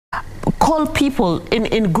call people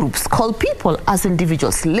in groups, call people as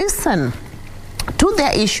individuals, listen to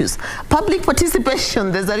their issues. Public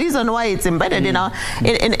participation, there's a reason why it's embedded in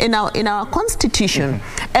our constitution.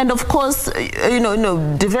 And of course,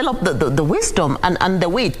 develop the wisdom and the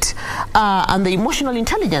weight and the emotional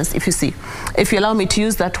intelligence, if you allow me to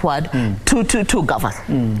use that word, to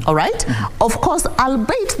govern. All right? Of course,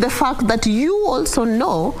 albeit the fact that you also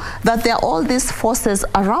know that there are all these forces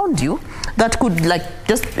around you that could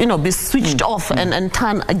just be switched off and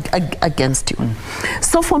turn against you.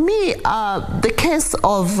 So for me, the case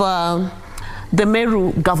of the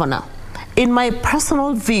Meru governor, in my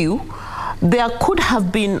personal view, there could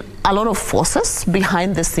have been a lot of forces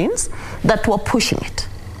behind the scenes that were pushing it.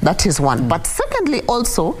 That is one. But secondly,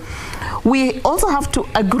 also, we also have to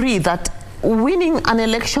agree that winning an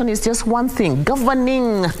election is just one thing.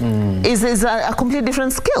 Governing is a completely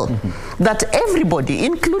different skill that everybody,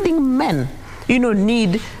 including men,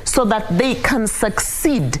 need so that they can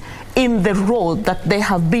succeed in the role that they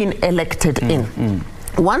have been elected in.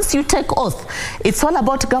 Once you take oath, it's all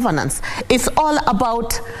about governance. It's all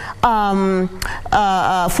about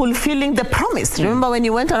fulfilling the promise. Remember when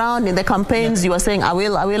you went around in the campaigns, you were saying, I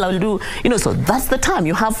will do. So that's the time.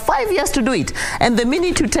 You have 5 years to do it. And the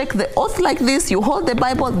minute you take the oath like this, you hold the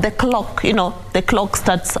Bible, the clock, the clock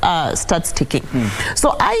starts ticking.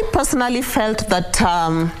 So I personally felt that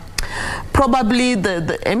probably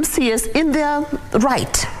the MCS, in their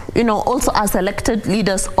right, also as elected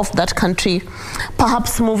leaders of that country,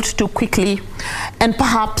 perhaps moved too quickly, and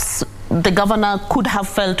perhaps the governor could have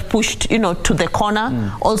felt pushed, to the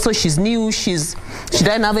corner. Also, she's new. She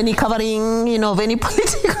doesn't have any covering, of any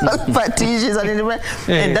political party. She's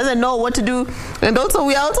and doesn't know what to do. And also,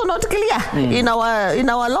 we are also not clear in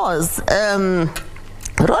our laws.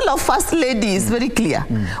 Role of first lady is very clear,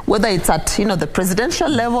 whether it's at the presidential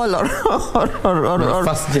level but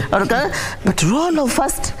role of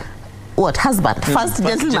first husband, first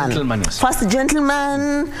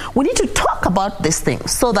gentleman. We need to talk about these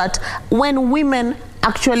things so that when women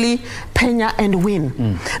actually penya and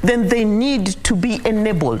win, then they need to be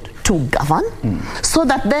enabled to govern, so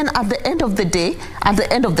that then at the end of the day, at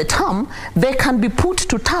the end of the term, they can be put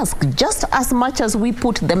to task just as much as we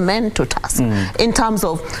put the men to task, in terms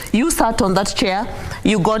of, you sat on that chair,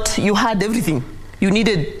 you had everything you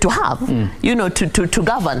needed to have, to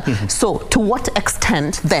govern. So to what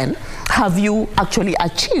extent then have you actually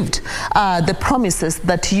achieved the promises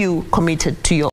that you committed to your